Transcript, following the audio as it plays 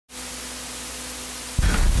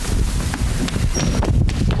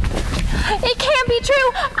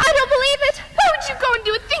true. I don't believe it. Why would you go and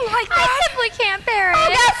do a thing like that? I simply can't bear it. Oh,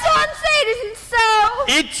 Gaston, say it isn't so.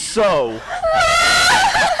 It's so.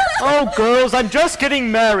 Oh, girls, I'm just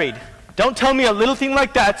getting married. Don't tell me a little thing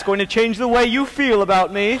like that's going to change the way you feel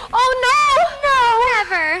about me. Oh, no.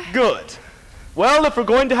 Never. Good. Well, if we're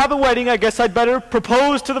going to have a wedding, I guess I'd better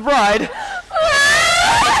propose to the bride.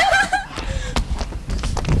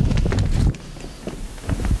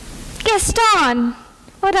 Gaston,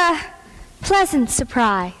 what a pleasant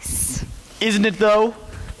surprise. Isn't it, though?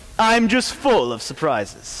 I'm just full of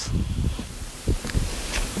surprises.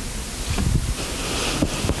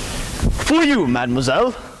 For you,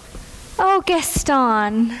 mademoiselle. Oh,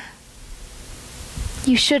 Gaston.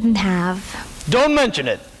 You shouldn't have. Don't mention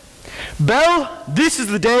it. Belle, this is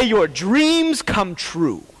the day your dreams come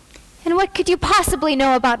true. And what could you possibly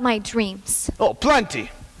know about my dreams? Oh,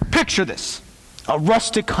 plenty. Picture this. A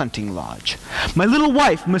rustic hunting lodge. My little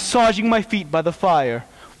wife massaging my feet by the fire,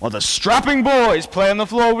 while the strapping boys play on the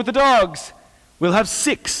floor with the dogs. We'll have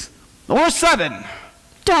 6 or 7.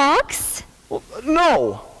 Dogs? Well,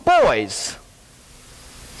 no, boys.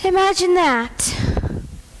 Imagine that.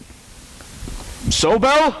 So,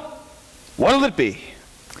 Belle, what'll it be?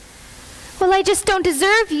 Well, I just don't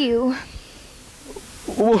deserve you.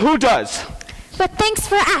 Well, who does? But thanks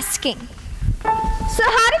for asking. So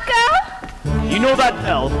how'd it go? You know that,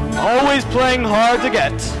 Belle. Always playing hard to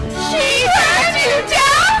get. She turned you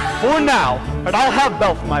down? For now, but I'll have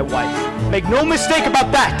Belle for my wife. Make no mistake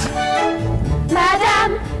about that.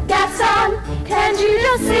 Madame Gaston, can't you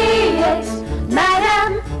just see it?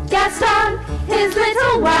 Madame Gaston, his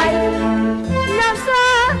little wife. No,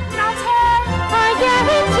 sir, not her. I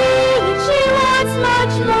guarantee she wants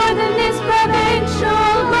much more than this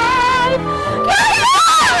provincial life.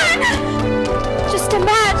 Just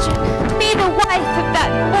imagine me the wife of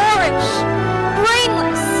that boorish,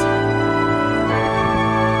 brainless.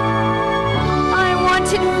 I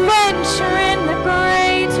wanted venture in the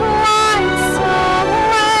great wide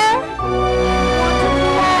somewhere.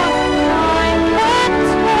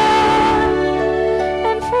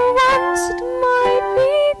 And for once it might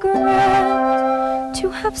be grand to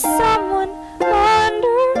have someone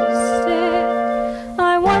understand.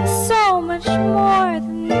 I want so much more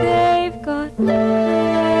than they've got planned.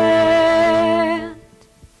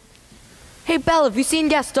 Hey, Belle, have you seen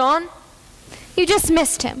Gaston? You just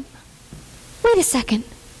missed him. Wait a second.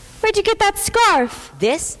 Where'd you get that scarf?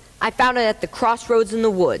 This? I found it at the crossroads in the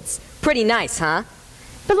woods. Pretty nice, huh?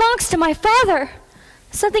 Belongs to my father.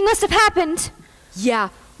 Something must have happened. Yeah,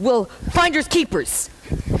 well, finders keepers.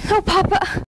 Oh, Papa.